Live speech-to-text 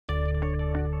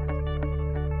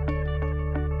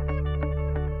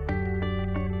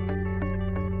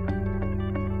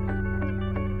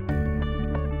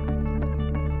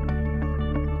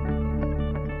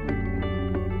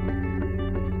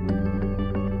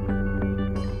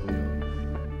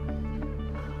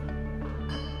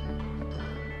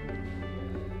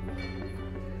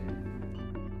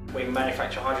We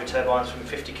manufacture hydro turbines from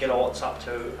 50 kilowatts up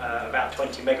to about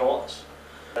 20 megawatts.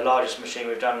 The largest machine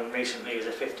we've done recently is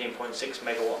a 15.6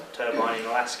 megawatt turbine in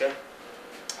Alaska.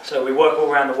 So we work all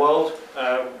around the world.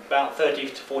 About 30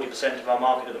 to 40% of our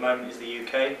market at the moment is the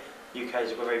UK. The UK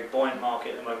is a very buoyant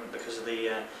market at the moment because of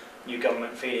the new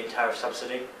government feed-in tariff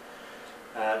subsidy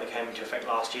that came into effect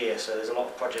last year. So there's a lot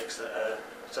of projects that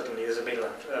suddenly there's been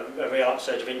a real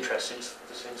upsurge of interest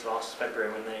since last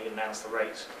February when they announced the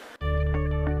rates.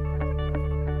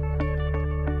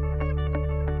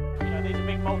 These are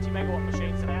big multi-megawatt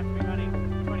machines, so they have to be running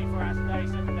 24 hours a day,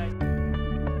 7 days.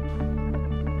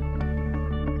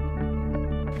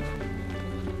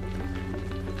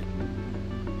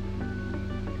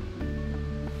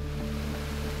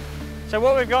 So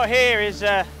what we've got here is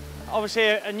obviously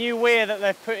a new weir that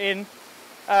they've put in.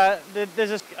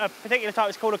 There's a particular type,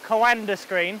 it's called a Coanda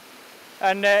screen,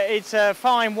 and it's a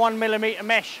fine 1mm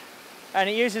mesh. And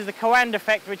it uses the Coanda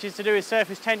effect, which is to do with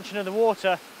surface tension of the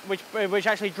water, which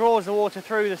actually draws the water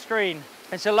through the screen.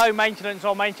 It's a low maintenance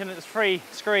or maintenance free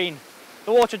screen.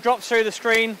 The water drops through the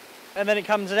screen and then it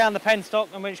comes down the penstock,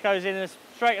 and which goes in as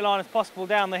straight a line as possible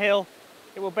down the hill.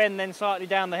 It will bend then slightly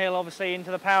down the hill, obviously,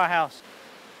 into the powerhouse.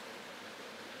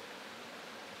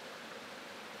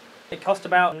 It cost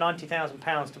about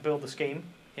 £90,000 to build the scheme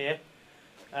here.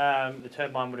 The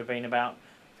turbine would have been about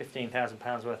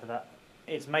 £15,000 worth of that.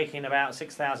 It's making about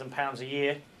 £6,000 a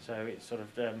year, so it's sort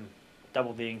of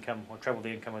doubled the income or trebled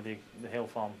the income of the hill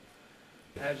farm.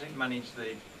 How does it manage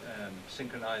the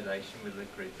synchronisation with the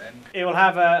grid then? It will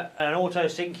have an auto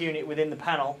sync unit within the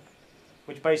panel,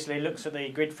 which basically looks at the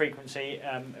grid frequency.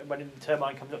 When the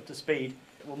turbine comes up to speed,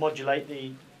 it will modulate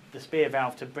the spear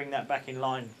valve to bring that back in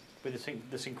line with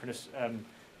the synchronous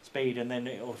speed, and then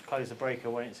it will close the breaker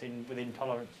when it's within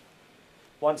tolerance.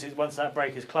 Once that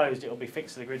breaker is closed, it will be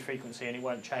fixed to the grid frequency and it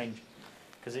won't change,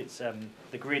 because it's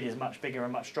the grid is much bigger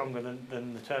and much stronger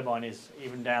than the turbine is,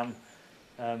 even down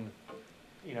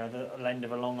you know, the end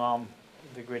of a long arm,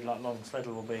 the grid like Longsleddale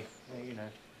will be, you know,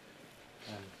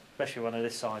 especially one of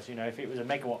this size. You know, if it was a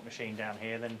megawatt machine down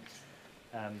here, then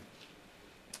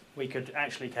we could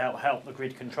actually help the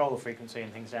grid control the frequency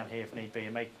and things down here if need be,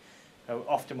 and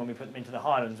often when we put them into the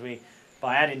highlands,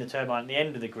 by adding the turbine at the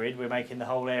end of the grid, we're making the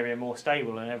whole area more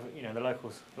stable, and you know, the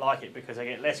locals like it because they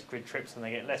get less grid trips and they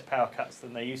get less power cuts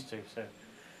than they used to. So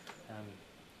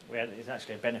it's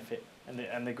actually a benefit,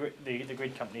 and the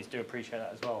grid companies do appreciate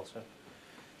that as well. So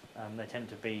they tend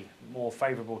to be more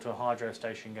favourable to a hydro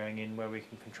station going in where we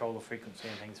can control the frequency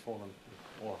and things for them,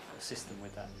 or assist them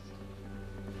with that.